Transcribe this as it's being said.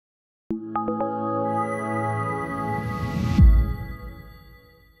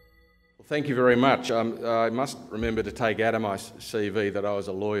Thank you very much. I must remember to take out of my CV that I was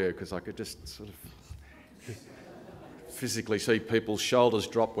a lawyer, because I could just sort of physically see people's shoulders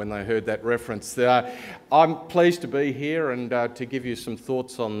drop when they heard that reference. I'm pleased to be here and to give you some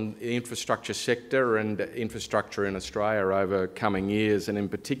thoughts on the infrastructure sector and infrastructure in Australia over coming years, and in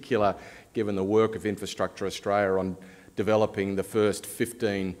particular, given the work of Infrastructure Australia on developing the first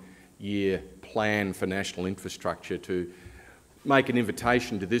 15-year plan for national infrastructure, to make an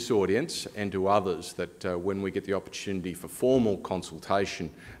invitation to this audience and to others that when we get the opportunity for formal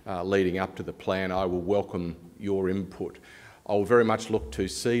consultation leading up to the plan, I will welcome your input. I will very much look to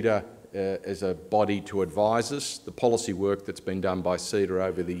CEDA as a body to advise us. The policy work that's been done by CEDA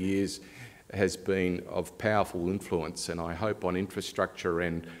over the years has been of powerful influence, and I hope on infrastructure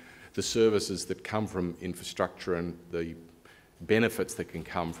and the services that come from infrastructure and the benefits that can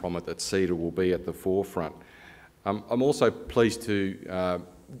come from it, that CEDA will be at the forefront. I'm also pleased to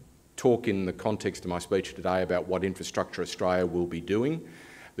talk in the context of my speech today about what Infrastructure Australia will be doing.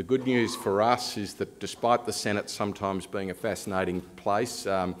 The good news for us is that despite the Senate sometimes being a fascinating place,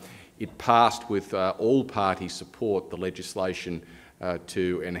 it passed with all-party support the legislation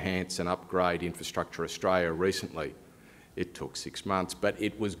to enhance and upgrade Infrastructure Australia recently. It took 6 months, but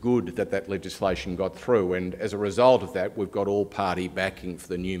it was good that that legislation got through, and as a result of that, we've got all-party backing for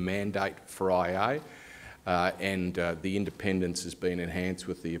the new mandate for IA. And the independence has been enhanced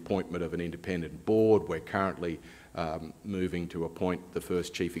with the appointment of an independent board. We're currently moving to appoint the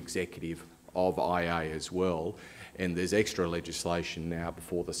first chief executive of IA as well, and there's extra legislation now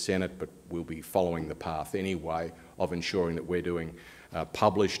before the Senate, but we'll be following the path anyway of ensuring that we're doing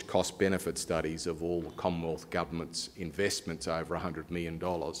published cost-benefit studies of all the Commonwealth Government's investments over $100 million.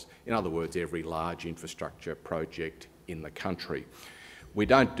 In other words, every large infrastructure project in the country. We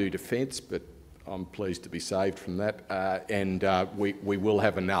don't do defence, but I'm pleased to be saved from that, and we will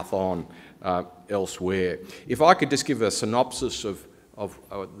have enough on elsewhere. If I could just give a synopsis of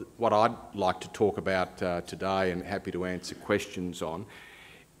what I'd like to talk about today, and happy to answer questions on,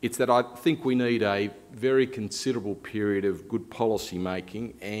 it's that I think we need a very considerable period of good policy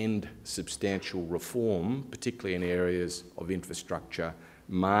making and substantial reform, particularly in areas of infrastructure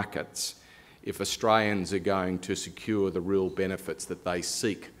markets, if Australians are going to secure the real benefits that they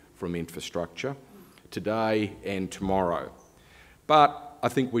seek from infrastructure today and tomorrow. But I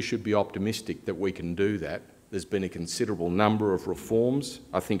think we should be optimistic that we can do that. There's been a considerable number of reforms.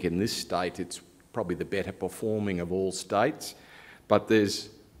 I think in this state it's probably the better performing of all states, but there's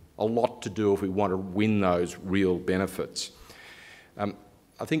a lot to do if we want to win those real benefits.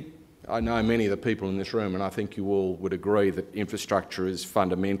 I know many of the people in this room, and I think you all would agree, that infrastructure is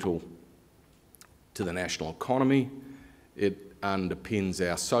fundamental to the national economy. It underpins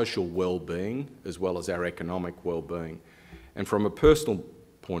our social well-being as well as our economic well-being. And from a personal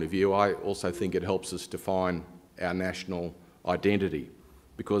point of view, I also think it helps us define our national identity,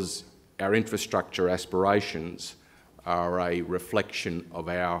 because our infrastructure aspirations are a reflection of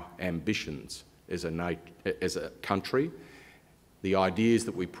our ambitions as a country. The ideas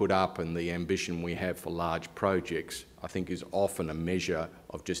that we put up and the ambition we have for large projects, I think, is often a measure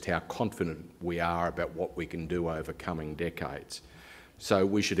of just how confident we are about what we can do over coming decades. So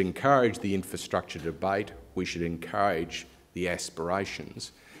we should encourage the infrastructure debate, we should encourage the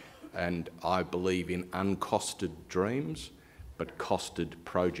aspirations, and I believe in uncosted dreams, but costed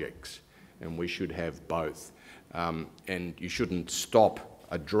projects, and we should have both. And you shouldn't stop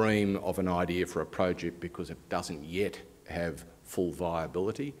a dream of an idea for a project because it doesn't yet have full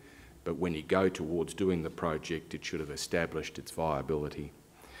viability, but when you go towards doing the project, it should have established its viability.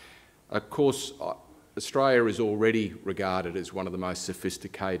 Of course, Australia is already regarded as one of the most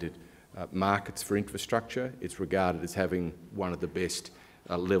sophisticated markets for infrastructure. It's regarded as having one of the best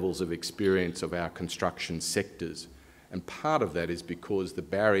levels of experience of our construction sectors. And part of that is because the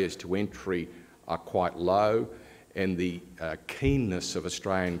barriers to entry are quite low, and the keenness of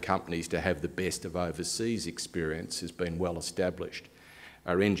Australian companies to have the best of overseas experience has been well established.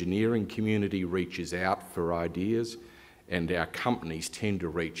 Our engineering community reaches out for ideas, and our companies tend to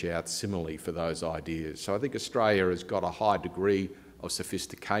reach out similarly for those ideas. So I think Australia has got a high degree of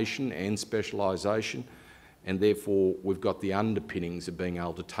sophistication and specialisation, and therefore we've got the underpinnings of being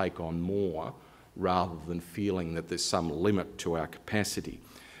able to take on more rather than feeling that there's some limit to our capacity.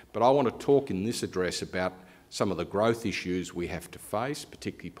 But I want to talk in this address about some of the growth issues we have to face,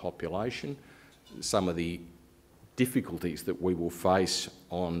 particularly population, some of the difficulties that we will face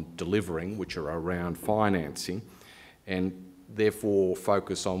on delivering, which are around financing, and therefore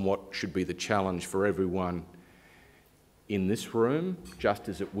focus on what should be the challenge for everyone in this room, just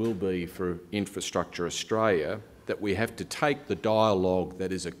as it will be for Infrastructure Australia, that we have to take the dialogue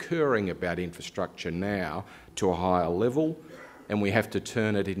that is occurring about infrastructure now to a higher level, and we have to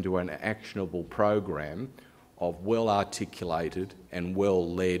turn it into an actionable program of well-articulated and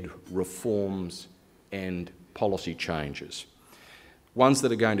well-led reforms and policy changes. Ones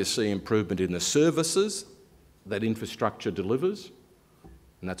that are going to see improvement in the services that infrastructure delivers,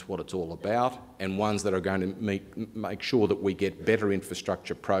 and that's what it's all about, and ones that are going to make sure that we get better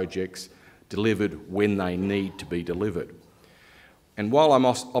infrastructure projects delivered when they need to be delivered. And while I'm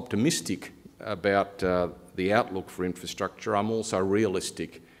optimistic about the outlook for infrastructure, I'm also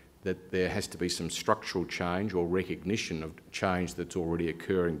realistic that there has to be some structural change or recognition of change that's already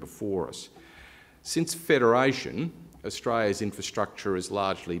occurring before us. Since Federation, Australia's infrastructure has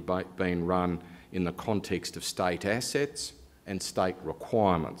largely been run in the context of state assets and state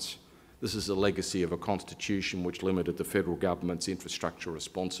requirements. This is a legacy of a constitution which limited the federal government's infrastructure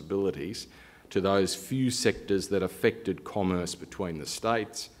responsibilities to those few sectors that affected commerce between the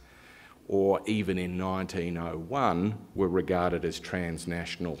states, or even in 1901 were regarded as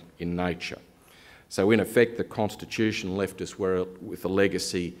transnational in nature. So in effect, the constitution left us with a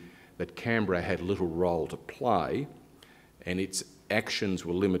legacy that Canberra had little role to play, and its actions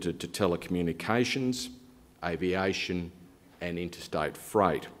were limited to telecommunications, aviation and interstate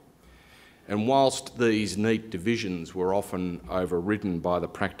freight. And whilst these neat divisions were often overridden by the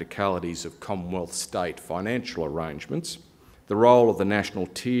practicalities of Commonwealth state financial arrangements, the role of the national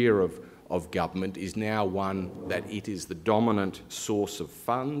tier of government is now one that it is the dominant source of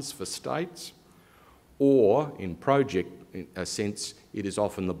funds for states, or in project sense, it is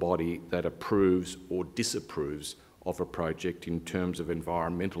often the body that approves or disapproves of a project in terms of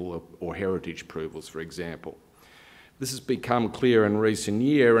environmental or heritage approvals, for example. This has become clear in recent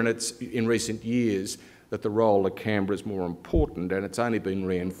years that the role of Canberra is more important, and it's only been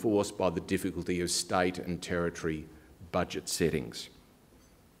reinforced by the difficulty of state and territory budget settings.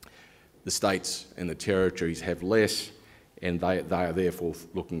 The states and the territories have less, and they are therefore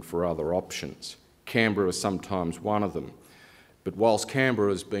looking for other options. Canberra is sometimes one of them. But whilst Canberra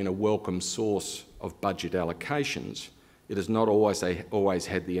has been a welcome source of budget allocations, it has not always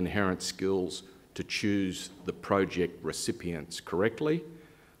had the inherent skills to choose the project recipients correctly,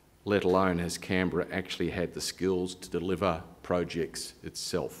 let alone has Canberra actually had the skills to deliver projects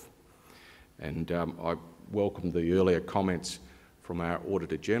itself. And I welcome the earlier comments from our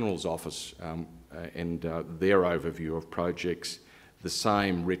Auditor General's office and their overview of projects. The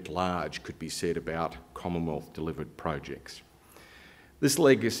same writ large could be said about Commonwealth delivered projects. This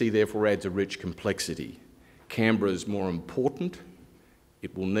legacy therefore adds a rich complexity. Canberra is more important.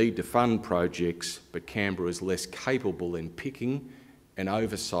 It will need to fund projects, but Canberra is less capable in picking and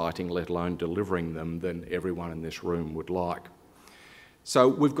oversighting, let alone delivering them, than everyone in this room would like. So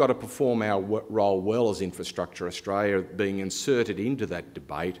we've got to perform our role well as Infrastructure Australia, being inserted into that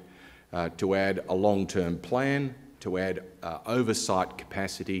debate to add a long-term plan, to add oversight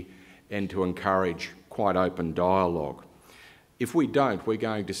capacity, and to encourage quite open dialogue. If we don't, we're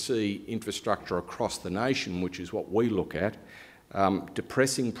going to see infrastructure across the nation, which is what we look at,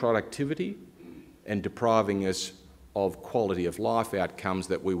 depressing productivity and depriving us of quality of life outcomes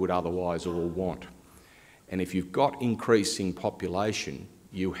that we would otherwise all want. And if you've got increasing population,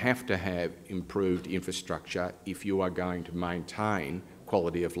 you have to have improved infrastructure if you are going to maintain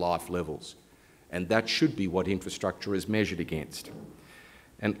quality of life levels. And that should be what infrastructure is measured against.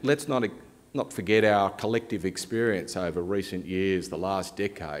 And let's not forget our collective experience over recent years, the last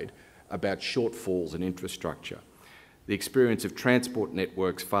decade, about shortfalls in infrastructure. The experience of transport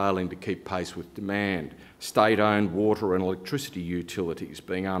networks failing to keep pace with demand, state-owned water and electricity utilities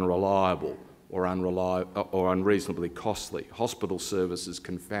being unreliable or unreasonably costly, hospital services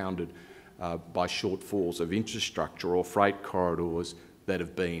confounded by shortfalls of infrastructure or freight corridors that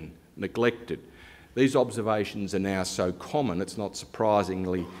have been neglected. These observations are now so common, it's not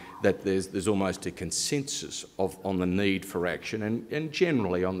surprisingly that there's almost a consensus on the need for action and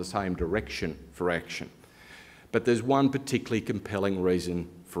generally on the same direction for action. But there's one particularly compelling reason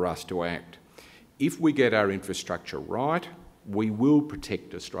for us to act. If we get our infrastructure right, we will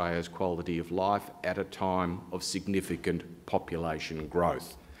protect Australia's quality of life at a time of significant population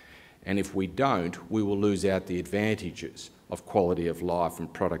growth. And if we don't, we will lose out the advantages of quality of life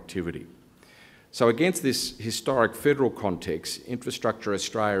and productivity. So against this historic federal context, Infrastructure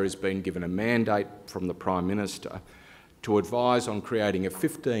Australia has been given a mandate from the Prime Minister to advise on creating a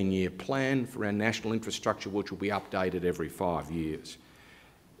 15-year plan for our national infrastructure, which will be updated every 5 years.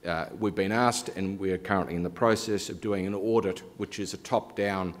 We've been asked, and we are currently in the process of doing an audit, which is a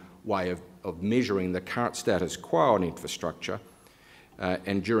top-down way of measuring the current status quo on infrastructure.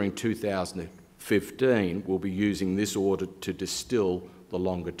 And during 2015, 15, we'll be using this audit to distill the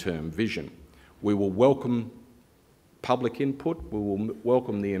longer-term vision. We will welcome public input. We will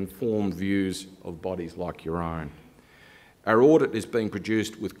welcome the informed views of bodies like your own. Our audit is being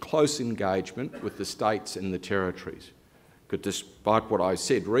produced with close engagement with the states and the territories. Because despite what I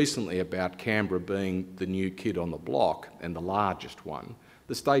said recently about Canberra being the new kid on the block and the largest one,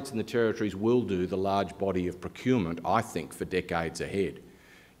 the states and the territories will do the large body of procurement, I think, for decades ahead.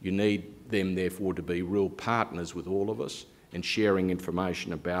 You need them, therefore, to be real partners with all of us and sharing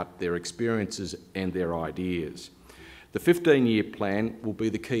information about their experiences and their ideas. The 15-year plan will be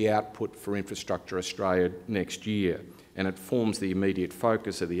the key output for Infrastructure Australia next year, and it forms the immediate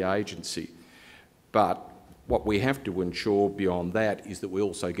focus of the agency. But what we have to ensure beyond that is that we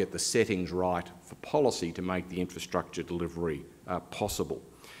also get the settings right for policy to make the infrastructure delivery possible.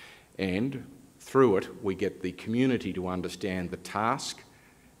 And through it, we get the community to understand the task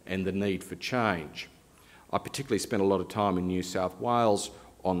and the need for change. I particularly spent a lot of time in New South Wales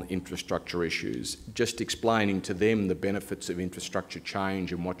on infrastructure issues, just explaining to them the benefits of infrastructure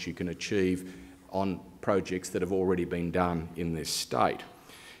change and what you can achieve on projects that have already been done in this state.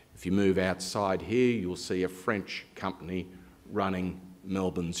 If you move outside here, you'll see a French company running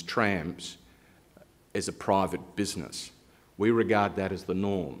Melbourne's trams as a private business. We regard that as the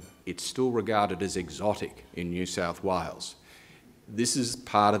norm. It's still regarded as exotic in New South Wales. This is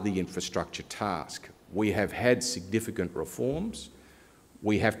part of the infrastructure task. We have had significant reforms.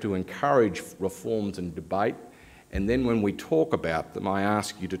 We have to encourage reforms and debate, and then when we talk about them, I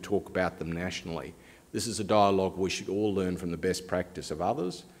ask you to talk about them nationally. This is a dialogue we should all learn from the best practice of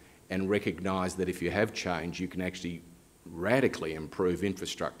others and recognise that if you have change, you can actually radically improve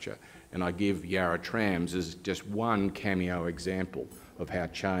infrastructure. And I give Yarra Trams as just one cameo example of how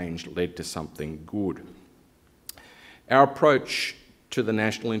change led to something good. Our approach to the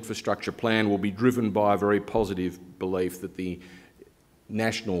National Infrastructure Plan will be driven by a very positive belief that the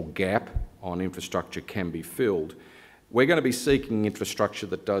national gap on infrastructure can be filled. We're going to be seeking infrastructure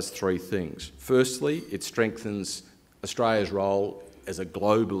that does three things. Firstly, it strengthens Australia's role as a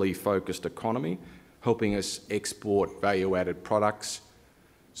globally focused economy, helping us export value-added products,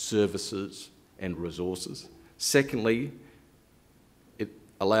 services and resources. Secondly, it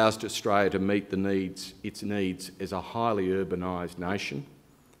allows Australia to meet its needs as a highly urbanised nation,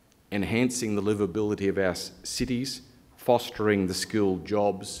 enhancing the livability of our cities, fostering the skilled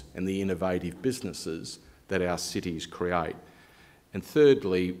jobs and the innovative businesses that our cities create. And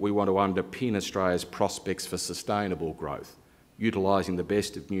thirdly, we want to underpin Australia's prospects for sustainable growth, utilising the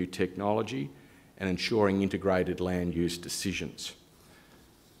best of new technology and ensuring integrated land use decisions.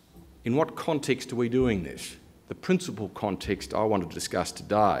 In what context are we doing this? The principal context I want to discuss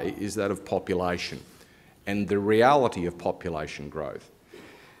today is that of population and the reality of population growth.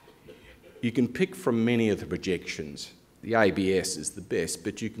 You can pick from many of the projections. The ABS is the best,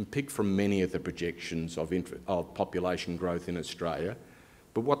 but you can pick from many of the projections of population growth in Australia.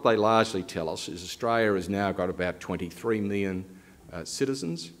 But what they largely tell us is Australia has now got about 23 million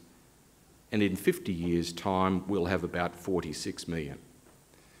citizens, and in 50 years' time, we'll have about 46 million.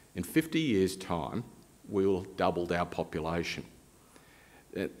 In 50 years' time, we'll have doubled our population.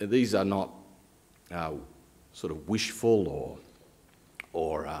 These are not sort of wishful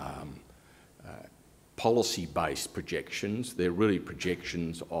or policy-based projections. They're really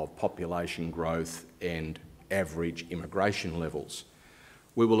projections of population growth and average immigration levels.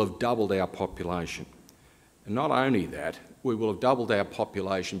 We will have doubled our population. And not only that, we will have doubled our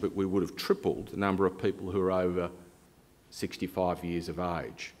population, but we would have tripled the number of people who are over 65 years of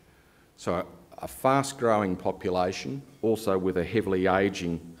age. So a fast-growing population, also with a heavily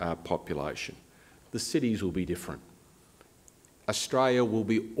ageing population. The cities will be different. Australia will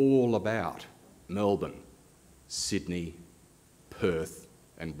be all about Melbourne, Sydney, Perth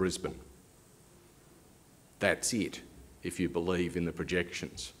and Brisbane. That's it, if you believe in the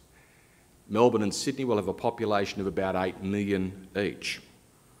projections. Melbourne and Sydney will have a population of about 8 million each.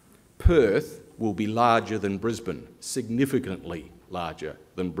 Perth will be larger than Brisbane, significantly larger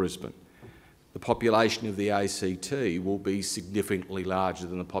than Brisbane. The population of the ACT will be significantly larger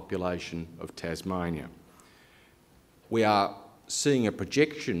than the population of Tasmania. We are seeing a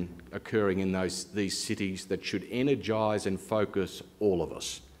projection occurring in these cities that should energise and focus all of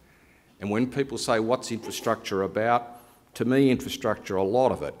us. And when people say, what's infrastructure about? To me, infrastructure, a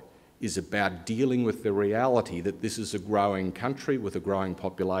lot of it, is about dealing with the reality that this is a growing country with a growing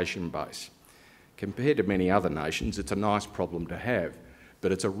population base. Compared to many other nations, it's a nice problem to have,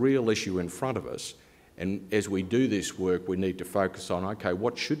 but it's a real issue in front of us. And as we do this work, we need to focus on, okay,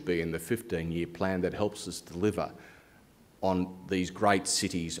 what should be in the 15-year plan that helps us deliver on these great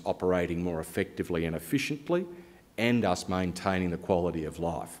cities operating more effectively and efficiently, and us maintaining the quality of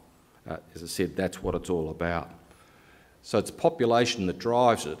life. As I said, that's what it's all about. So it's population that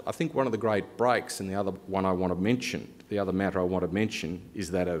drives it. I think one of the great breaks, and the other matter I want to mention,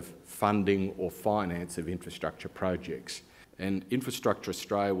 is that of funding or finance of infrastructure projects. And Infrastructure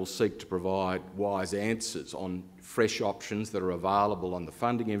Australia will seek to provide wise answers on fresh options that are available on the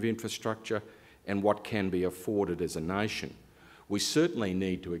funding of infrastructure and what can be afforded as a nation. We certainly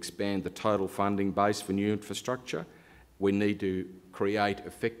need to expand the total funding base for new infrastructure. We need to create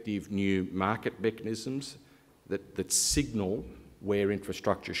effective new market mechanisms that signal where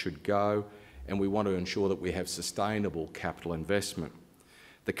infrastructure should go, and we want to ensure that we have sustainable capital investment.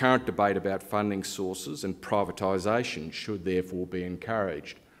 The current debate about funding sources and privatisation should therefore be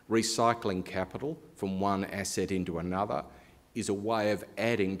encouraged. Recycling capital from one asset into another is a way of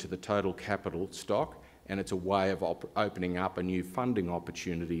adding to the total capital stock, and it's a way of opening up a new funding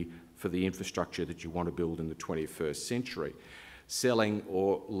opportunity for the infrastructure that you want to build in the 21st century. Selling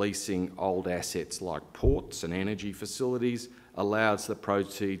or leasing old assets like ports and energy facilities allows the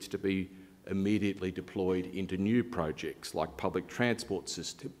proceeds to be immediately deployed into new projects like public transport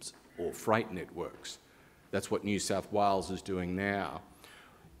systems or freight networks. That's what New South Wales is doing now.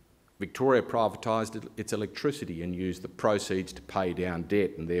 Victoria privatised its electricity and used the proceeds to pay down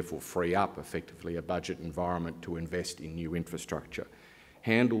debt and therefore free up effectively a budget environment to invest in new infrastructure.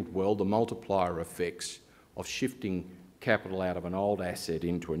 Handled well, the multiplier effects of shifting capital out of an old asset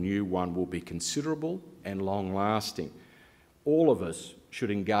into a new one will be considerable and long-lasting. All of us should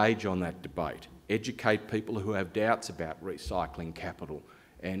engage on that debate, educate people who have doubts about recycling capital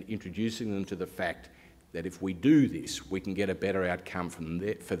and introducing them to the fact that if we do this, we can get a better outcome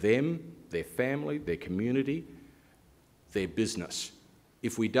for them, their family, their community, their business.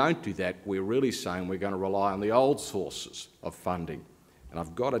 If we don't do that, we're really saying we're going to rely on the old sources of funding. And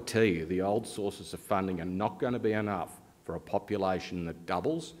I've got to tell you, the old sources of funding are not going to be enough for a population that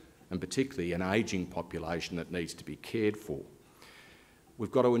doubles, and particularly an ageing population that needs to be cared for.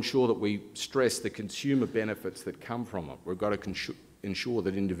 We've got to ensure that we stress the consumer benefits that come from it. We've got to ensure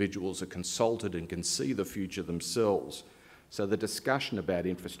that individuals are consulted and can see the future themselves. So the discussion about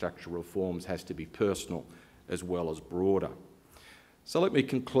infrastructure reforms has to be personal as well as broader. So let me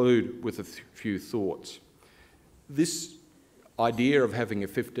conclude with a few thoughts. This idea of having a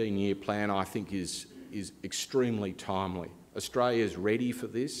 15-year plan, I think, is extremely timely. Australia is ready for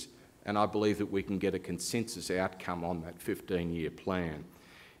this, and I believe that we can get a consensus outcome on that 15-year plan.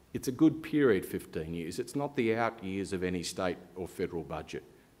 It's a good period, 15 years. It's not the out years of any state or federal budget.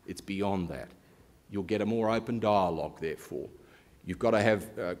 It's beyond that. You'll get a more open dialogue, therefore. You've got to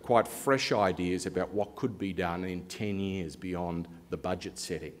have quite fresh ideas about what could be done in 10 years beyond the budget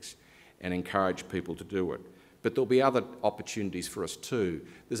settings and encourage people to do it. But there'll be other opportunities for us too.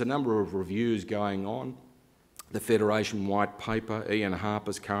 There's a number of reviews going on. The Federation White Paper, Ian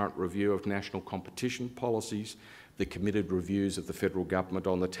Harper's current review of national competition policies, the committed reviews of the federal government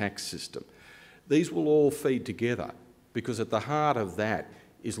on the tax system. These will all feed together because at the heart of that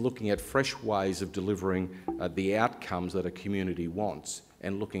is looking at fresh ways of delivering the outcomes that a community wants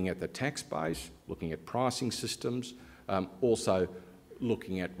and looking at the tax base, looking at pricing systems, also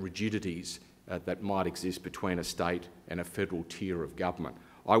looking at rigidities that might exist between a state and a federal tier of government.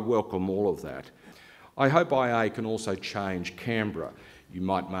 I welcome all of that. I hope IA can also change Canberra. You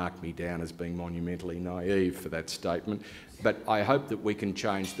might mark me down as being monumentally naive for that statement, but I hope that we can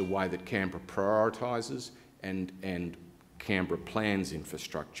change the way that Canberra prioritises and Canberra plans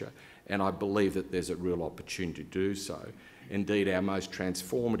infrastructure, and I believe that there's a real opportunity to do so. Indeed, our most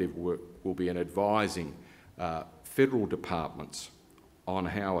transformative work will be in advising federal departments on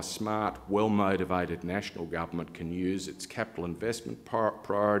how a smart, well-motivated national government can use its capital investment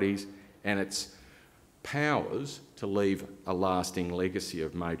priorities and its powers to leave a lasting legacy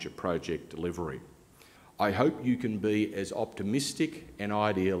of major project delivery. I hope you can be as optimistic and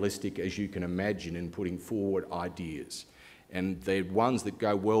idealistic as you can imagine in putting forward ideas, and they're ones that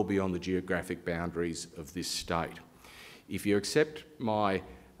go well beyond the geographic boundaries of this state. If you accept my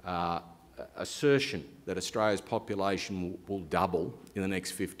assertion that Australia's population will double in the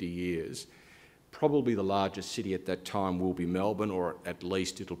next 50 years, probably the largest city at that time will be Melbourne, or at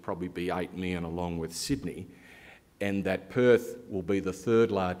least it'll probably be 8 million along with Sydney, and that Perth will be the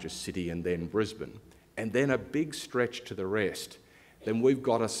third largest city and then Brisbane, and then a big stretch to the rest, then we've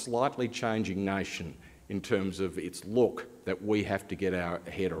got a slightly changing nation in terms of its look that we have to get our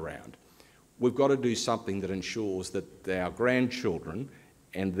head around. We've got to do something that ensures that our grandchildren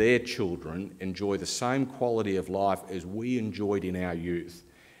and their children enjoy the same quality of life as we enjoyed in our youth.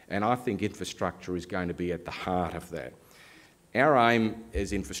 And I think infrastructure is going to be at the heart of that. Our aim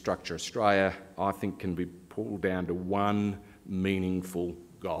as Infrastructure Australia, I think, can be pulled down to one meaningful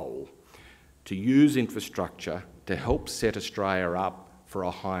goal: to use infrastructure to help set Australia up for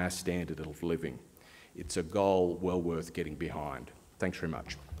a higher standard of living. It's a goal well worth getting behind. Thanks very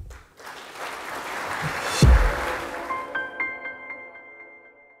much.